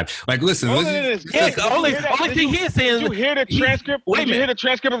 45. Like, listen. Only thing he's saying. Did you hear the transcript? Did you hear the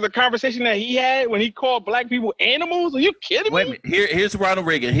transcript of the conversation that he had when he called Black people animals? Are you kidding me? Wait a minute. Here's Ronald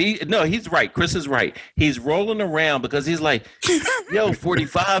Reagan. He's right. Chris is right. He's rolling around because he's like, yo,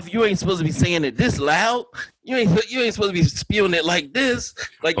 45, you ain't supposed to be saying it this loud. You ain't supposed to be spewing it like this.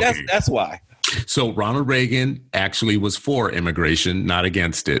 Like that's why. So Ronald Reagan actually was for immigration, not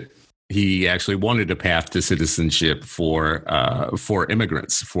against it. He actually wanted a path to citizenship for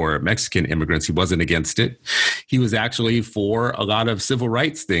immigrants, for Mexican immigrants. He wasn't against it. He was actually for a lot of civil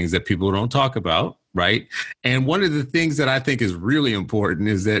rights things that people don't talk about. right? And one of the things that I think is really important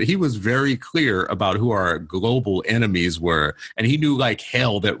is that he was very clear about who our global enemies were. And he knew like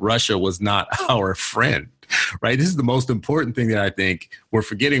hell that Russia was not our friend. Right. This is the most important thing that I think we're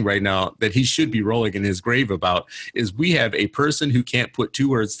forgetting right now that he should be rolling in his grave about is we have a person who can't put two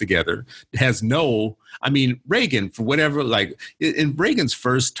words together, has no, I mean, Reagan, for whatever, like in Reagan's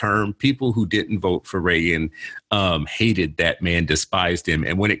first term, people who didn't vote for Reagan hated that man, despised him.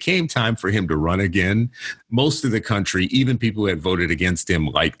 And when it came time for him to run again, most of the country, even people who had voted against him,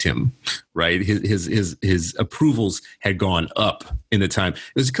 liked him. Right. His approvals had gone up in the time. It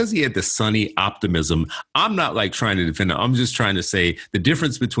was because he had the sunny optimism. I'm not like trying to defend him. I'm just trying to say the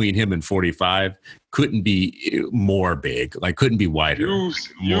difference between him and 45 couldn't be more big, like couldn't be wider.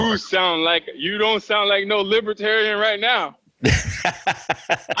 You don't sound like no libertarian right now.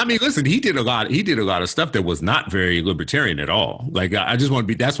 I mean, listen, he did a lot of stuff that was not very libertarian at all. Like, I just want to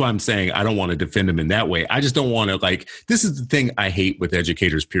be, that's why I'm saying I don't want to defend him in that way. I just don't want to, like, this is the thing I hate with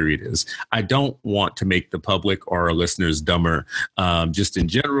educators, period, is I don't want to make the public or our listeners dumber, just in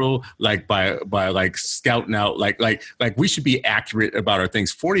general, like by like scouting out, like we should be accurate about our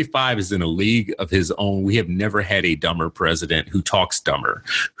things. 45 is in a league of his own. We have never had a dumber president who talks dumber,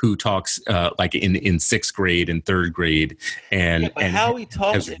 who talks like in sixth grade and third grade. And how he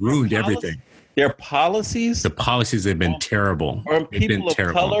talks has ruined everything. Their policies, the policies have been terrible. Or people of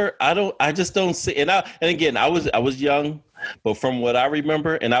color, I just don't see. And again, I was young, but from what I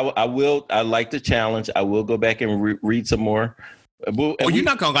remember, and I like the challenge. I will go back and read some more. You're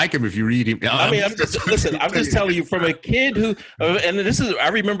not gonna like him if you read him. I'm just telling you from a kid who, and I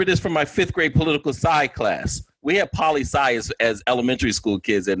remember this from my fifth grade political sci class. We had poli-sci as elementary school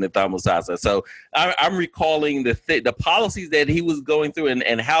kids at Nithamosasa. So I'm recalling the policies that he was going through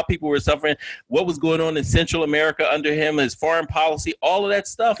and how people were suffering, what was going on in Central America under him, his foreign policy, all of that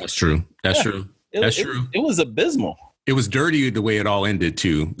stuff. That's true. That's true. It was abysmal. It was dirty the way it all ended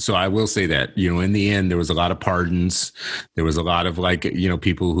too. So I will say that, in the end, there was a lot of pardons. There was a lot of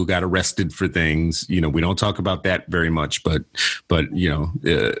people who got arrested for things. We don't talk about that very much, but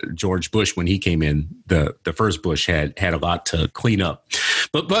George Bush, when he came in, the first Bush had a lot to clean up.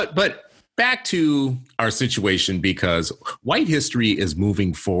 But back to our situation, because white history is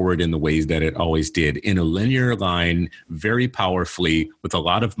moving forward in the ways that it always did, in a linear line, very powerfully, with a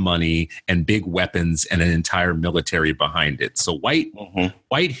lot of money and big weapons and an entire military behind it. So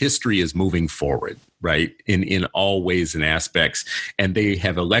white history is moving forward, right, in all ways and aspects. And they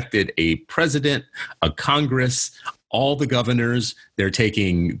have elected a president, a Congress, all the governors, they're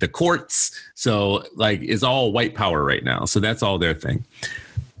taking the courts. So it's all white power right now. So that's all their thing.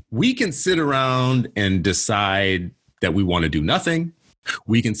 We can sit around and decide that we want to do nothing.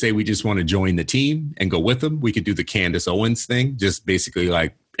 We can say we just want to join the team and go with them. We could do the Candace Owens thing, just basically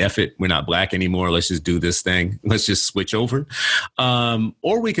like, F it, we're not black anymore. Let's just do this thing. Let's just switch over.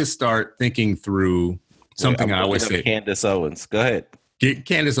 Or we could start thinking through something. I always say. Candace Owens, go ahead.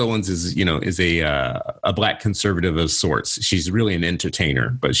 Candace Owens is a black conservative of sorts. She's really an entertainer,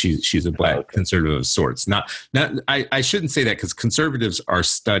 but she's a black conservative of sorts. I shouldn't say that, because conservatives are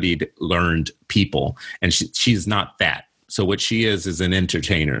studied, learned people, and she's not that. So what she is an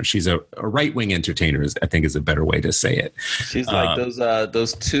entertainer. She's a right-wing entertainer, I think is a better way to say it. She's like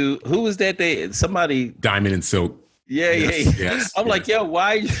those two. Who was that? Somebody. Diamond and Silk. Yeah. I'm like, yo,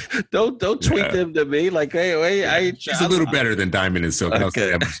 why don't tweet them to me? Like, hey, she's a little better than Diamond and Silk.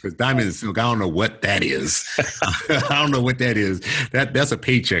 Okay. Because Diamond and Silk, I don't know what that is. I don't know what that is. That's a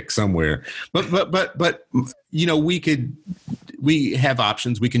paycheck somewhere. But we have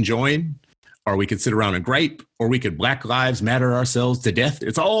options. We can join, or we could sit around and gripe, or we could Black Lives Matter ourselves to death.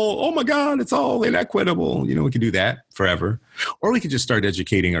 It's all, oh my God, it's all inequitable. We can do that forever. Or we could just start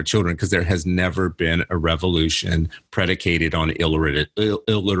educating our children, because there has never been a revolution predicated on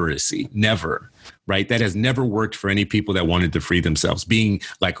illiteracy. Never, right? That has never worked for any people that wanted to free themselves. Being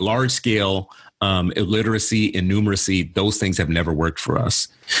like large scale illiteracy and numeracy, those things have never worked for us.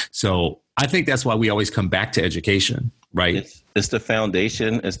 So I think that's why we always come back to education. Right. It's the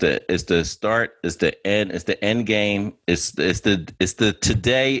foundation. It's the start. It's the end. It's the end game. It's the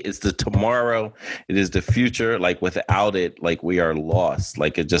today. It's the tomorrow. It is the future. Like, without it, we are lost.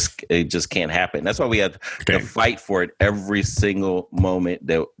 Like, it just can't happen. That's why we have to fight for it every single moment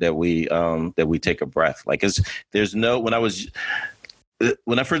that we take a breath. Like,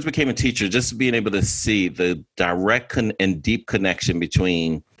 when I first became a teacher, just being able to see the direct and deep connection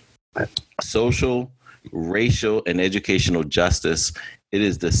between social, racial, and educational justice, it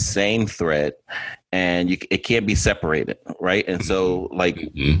is the same thread, and it can't be separated, right? And so,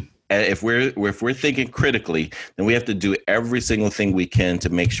 And if we're thinking critically, then we have to do every single thing we can to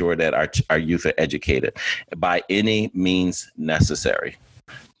make sure that our youth are educated by any means necessary.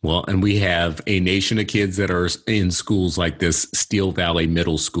 Well, and we have a nation of kids that are in schools like this Steel Valley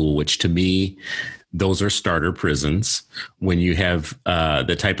Middle School, which to me, those are starter prisons. When you have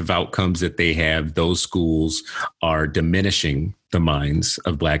the type of outcomes that they have, those schools are diminishing the minds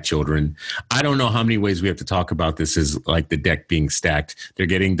of Black children. I don't know how many ways we have to talk about this as like the deck being stacked. They're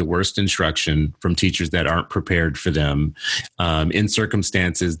getting the worst instruction from teachers that aren't prepared for them, in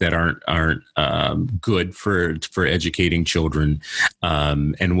circumstances that aren't good for educating children.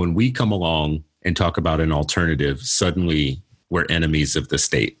 And when we come along and talk about an alternative, suddenly we're enemies of the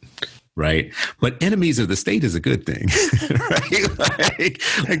state. Right. But enemies of the state is a good thing. Right.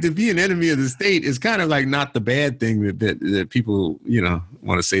 Like to be an enemy of the state is kind of like not the bad thing that people,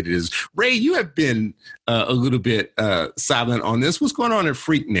 want to say that is. Ray, you have been a little bit silent on this. What's going on at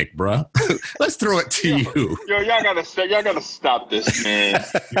Freaknik, bro? Let's throw it to you. Yo, y'all gotta stop this, man.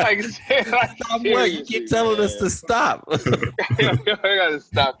 Like, stop what? You keep telling us to stop. Y'all gotta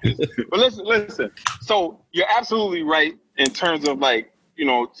stop this. But listen. So you're absolutely right in terms of like,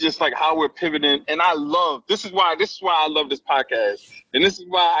 just like how we're pivoting. And this is why I love this podcast. And this is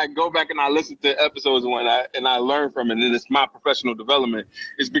why I go back and I listen to episodes and I learn from it. And it's my professional development.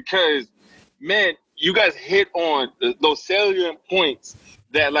 It's because, man, you guys hit on those salient points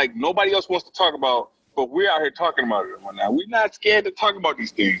that like nobody else wants to talk about, but we're out here talking about it right now. We're not scared to talk about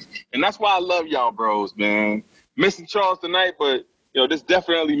these things. And that's why I love y'all bros, man. Missing Charles tonight, but this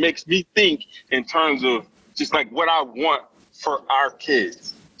definitely makes me think in terms of just like what I want for our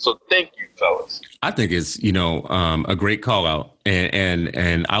kids. So thank you, fellas. I think it's, a great call out.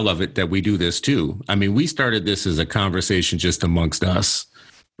 And I love it that we do this too. I mean, we started this as a conversation just amongst us,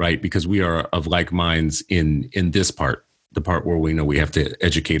 right? Because we are of like minds in this part, the part where we know we have to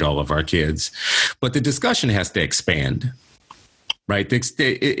educate all of our kids. But the discussion has to expand, right?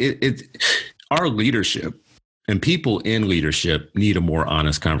 Our leadership and people in leadership need a more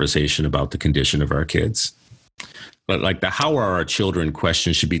honest conversation about the condition of our kids. But like the how are our children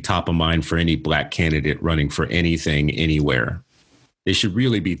question should be top of mind for any Black candidate running for anything, anywhere. They should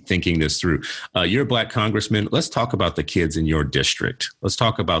really be thinking this through. You're a Black congressman. Let's talk about the kids in your district. Let's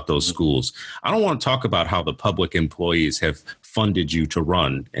talk about those schools. I don't want to talk about how the public employees have funded you to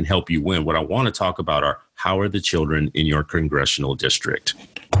run and help you win. What I want to talk about are how are the children in your congressional district?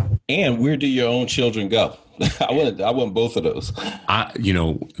 And where do your own children go? I want both of those.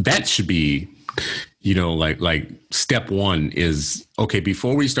 That should be... like step one is, okay,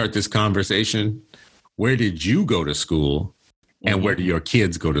 before we start this conversation, where did you go to school and where do your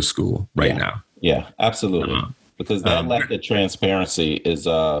kids go to school now? Yeah, absolutely. Because that lack of transparency is,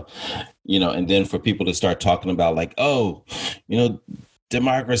 and then for people to start talking about like,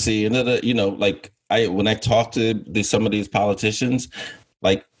 democracy and, when I talk to some of these politicians,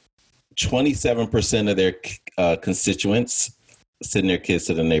 like 27% of their constituents send their kids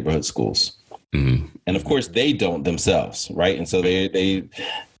to the neighborhood schools. Mm-hmm. And of course they don't themselves. Right. And so they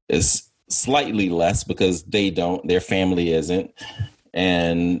is slightly less because they don't, their family isn't.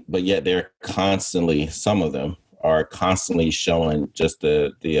 But yet they're constantly, some of them are constantly showing just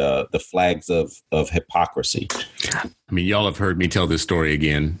the flags of hypocrisy. I mean, y'all have heard me tell this story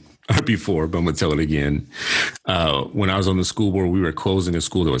again before, but I'm going to tell it again. When I was on the school board, we were closing a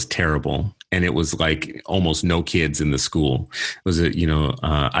school that was terrible. And it was like almost no kids in the school. It was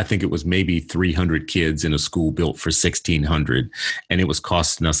I think it was maybe 300 kids in a school built for 1,600. And it was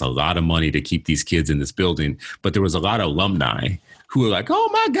costing us a lot of money to keep these kids in this building. But there was a lot of alumni who were like, oh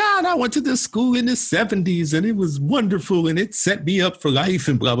my God, I went to this school in the 70s and it was wonderful and it set me up for life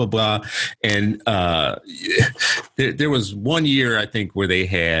and blah, blah, blah. And there was one year, I think, where they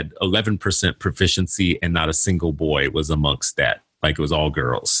had 11% proficiency and not a single boy was amongst that. Like it was all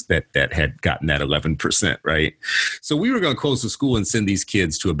girls that had gotten that 11%, right? So we were going to close the school and send these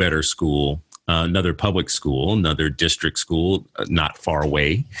kids to a better school, another public school, another district school, not far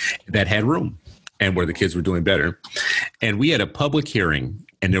away, that had room and where the kids were doing better. And we had a public hearing,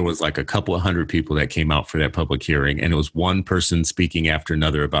 and there was like a couple of hundred people that came out for that public hearing. And it was one person speaking after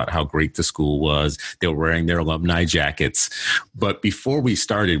another about how great the school was. They were wearing their alumni jackets. But before we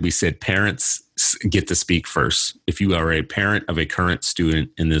started, we said parents get to speak first. If you are a parent of a current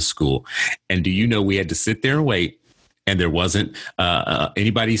student in this school, and do you know we had to sit there and wait and there wasn't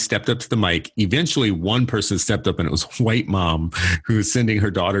anybody stepped up to the mic. Eventually, one person stepped up, and it was a white mom who was sending her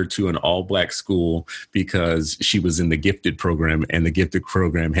daughter to an all-black school because she was in the gifted program, and the gifted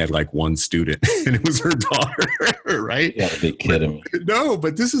program had like one student, and it was her daughter, right? You gotta be kidding me. No,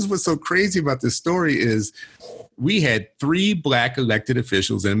 but this is what's so crazy about this story is we had 3 black elected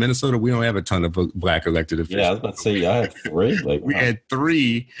officials. In Minnesota, we don't have a ton of black elected officials. Yeah, I was about to say, I had 3. Like, We wow. had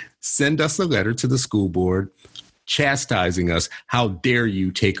 3 send us a letter to the school board chastising us. How dare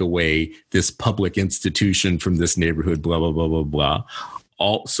you take away this public institution from this neighborhood, blah, blah, blah, blah, blah.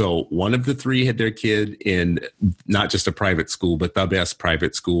 Also, one of the 3 had their kid in not just a private school, but the best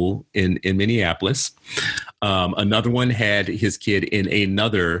private school in Minneapolis. Another one had his kid in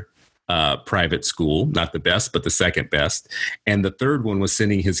another private school, not the best, but the second best. And the third one was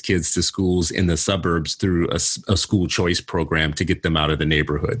sending his kids to schools in the suburbs through a school choice program to get them out of the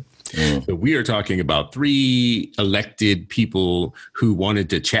neighborhood. So we are talking about 3 elected people who wanted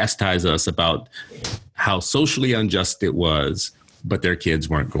to chastise us about how socially unjust it was, but their kids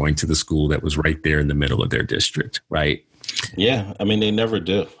weren't going to the school that was right there in the middle of their district, right? Yeah, I mean, they never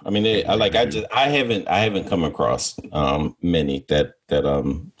do. I mean, I haven't come across many that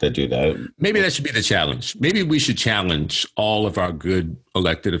do that. Maybe that should be the challenge. Maybe we should challenge all of our good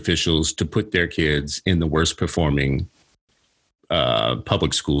elected officials to put their kids in the worst performing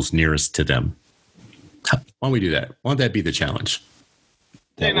public schools nearest to them. Why don't we do that? Why don't that be the challenge?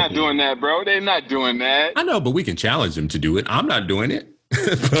 They're not doing that, bro. They're not doing that. I know, but we can challenge them to do it. I'm not doing it.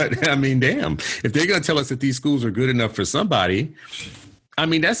 But I mean, damn, if they're going to tell us that these schools are good enough for somebody, I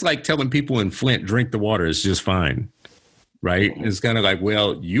mean, that's like telling people in Flint, drink the water, it's just fine. Right? It's kind of like,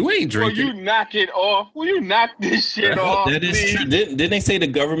 well, you ain't drinking. Will you knock it off? Will you knock this shit off? That is please? true. Didn't they say the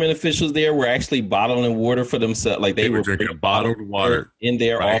government officials there were actually bottling water for themselves? Like They were drinking bottled water in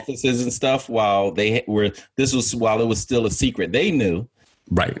their right. offices and stuff while it was still a secret. They knew.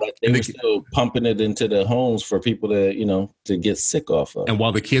 Right. But they were still pumping it into the homes for people to get sick off of. And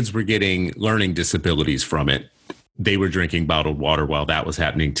while the kids were getting learning disabilities from it, they were drinking bottled water while that was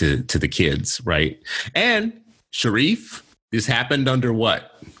happening to the kids. Right. And Sharif, this happened under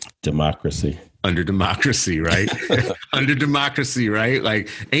what? Democracy. Under democracy, right? Under democracy, right? Like,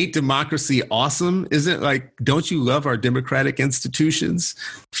 ain't democracy awesome? Isn't like, don't you love our democratic institutions?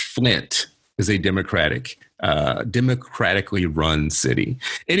 Flint is a democratically run city.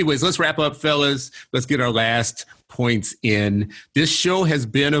 Anyways, let's wrap up, fellas. Let's get our last points in. This show has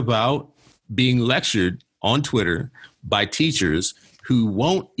been about being lectured on Twitter by teachers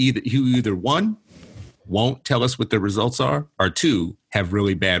who either one, won't tell us what the results are, or 2, have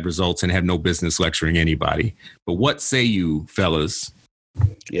really bad results and have no business lecturing anybody. But what say you, fellas?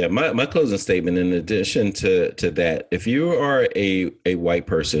 Yeah, my closing statement, in addition to that, if you are a white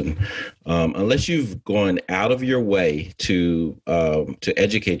person, unless you've gone out of your way to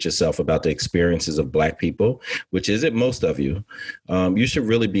educate yourself about the experiences of Black people, which isn't most of you, you should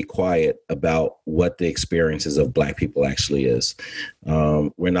really be quiet about what the experiences of Black people actually is.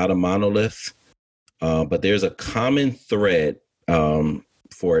 We're not a monolith, but there's a common thread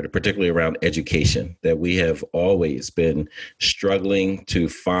for it, particularly around education, that we have always been struggling to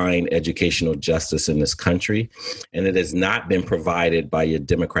find educational justice in this country, and it has not been provided by your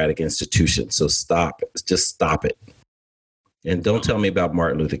democratic institutions. So stop it. Just stop it. And don't tell me about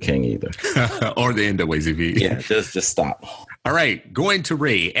Martin Luther King either. Or the NAACP. Yeah, just stop. All right, going to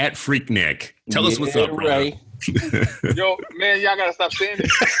Ray at Freaknik. Tell us what's up, brother. Ray. Yo, man, y'all gotta stop saying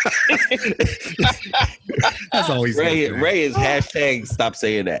this. That's all he's Ray saying. is hashtag stop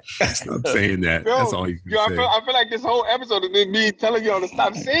saying that. Stop saying that. Yo, That's all he's yo, I going to say. feel like this whole episode is me telling y'all to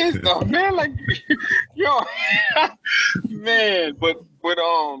stop saying stuff, man. Like, yo, man. But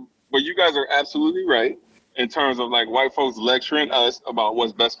you guys are absolutely right in terms of like white folks lecturing us about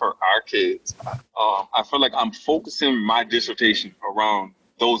what's best for our kids. I feel like I'm focusing my dissertation around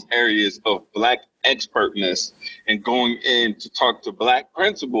those areas of Black expertness and going in to talk to Black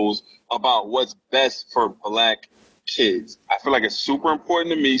principals about what's best for Black kids. I feel like it's super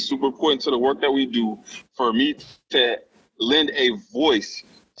important to me, super important to the work that we do, for me to lend a voice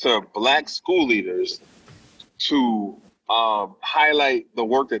to Black school leaders to highlight the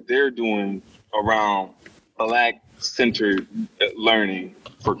work that they're doing around Black-centered learning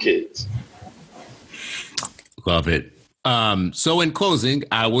for kids. Love it. So in closing,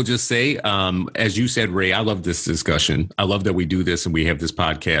 I will just say, as you said, Ray, I love this discussion. I love that we do this and we have this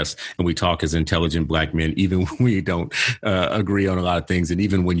podcast and we talk as intelligent Black men, even when we don't agree on a lot of things. And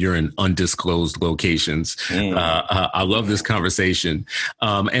even when you're in undisclosed locations, I love this conversation.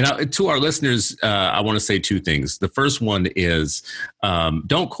 And to our listeners, I want to say 2 things. The first one is,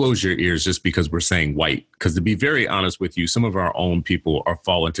 don't close your ears just because we're saying white, Because to be very honest with you, some of our own people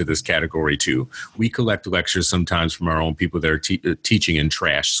fall into this category too. We collect lectures sometimes from our own people that are teaching in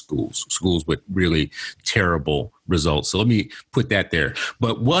trash schools with really terrible results. So let me put that there.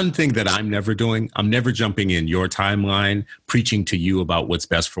 But one thing that I'm never doing, I'm never jumping in your timeline, preaching to you about what's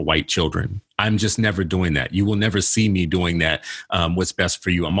best for white children. I'm just never doing that. You will never see me doing that, what's best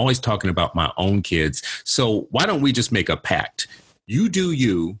for you. I'm always talking about my own kids. So why don't we just make a pact? You do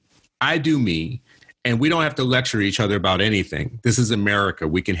you, I do me, and we don't have to lecture each other about anything. This is America.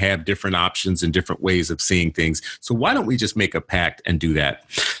 We can have different options and different ways of seeing things. So why don't we just make a pact and do that?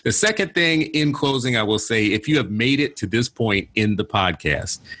 The second thing in closing, I will say, if you have made it to this point in the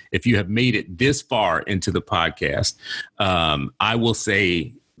podcast, if you have made it this far into the podcast, I will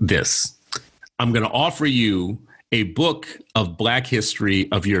say this. I'm going to offer you a book of Black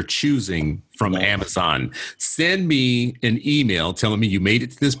history of your choosing from Amazon. Send me an email telling me you made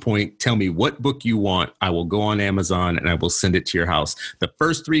it to this point. Tell me what book you want. I will go on Amazon and I will send it to your house. The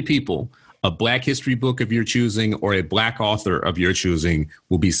first 3 people, a Black history book of your choosing or a Black author of your choosing,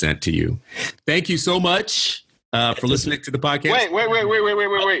 will be sent to you. Thank you so much for listening to the podcast.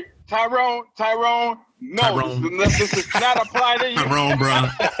 Wait. Tyrone. No, this does not apply to you. Tyrone, bro.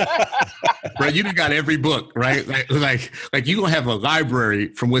 Bro, you done got every book, right? Like you gonna have a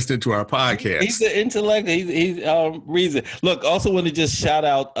library from listening to our podcast. He's the intellect. He's reads it. Look, also want to just shout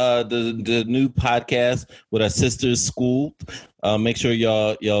out the new podcast with our sisters School. Make sure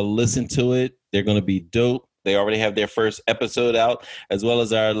y'all listen to it. They're gonna be dope. They already have their first episode out, as well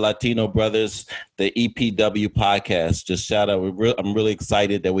as our Latino brothers, the EPW podcast. Just shout out. I'm really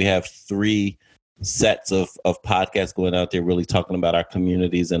excited that we have 3 sets of podcasts going out there, really talking about our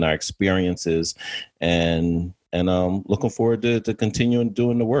communities and our experiences, and looking forward to continuing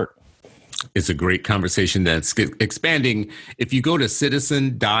doing the work. It's a great conversation that's expanding. If you go to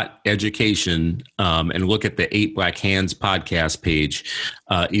citizen.education and look at the 8 Black Hands podcast page,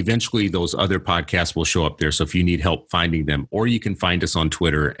 eventually those other podcasts will show up there. So if you need help finding them, or you can find us on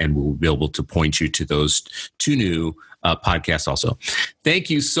Twitter and we'll be able to point you to those 2 new podcasts also. Thank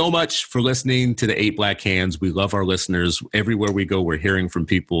you so much for listening to the 8 Black Hands. We love our listeners. Everywhere we go, we're hearing from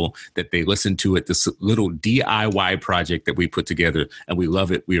people that they listen to it, this little DIY project that we put together, and we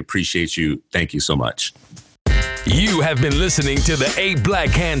love it. We appreciate you. Thank you so much. You have been listening to the 8 Black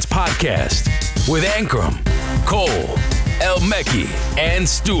Hands podcast with Ankrum, Cole, Elmecki, and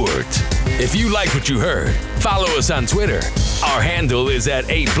Stewart. If you like what you heard, follow us on Twitter. Our handle is at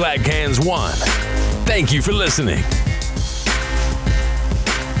 8BlackHands1. Thank you for listening.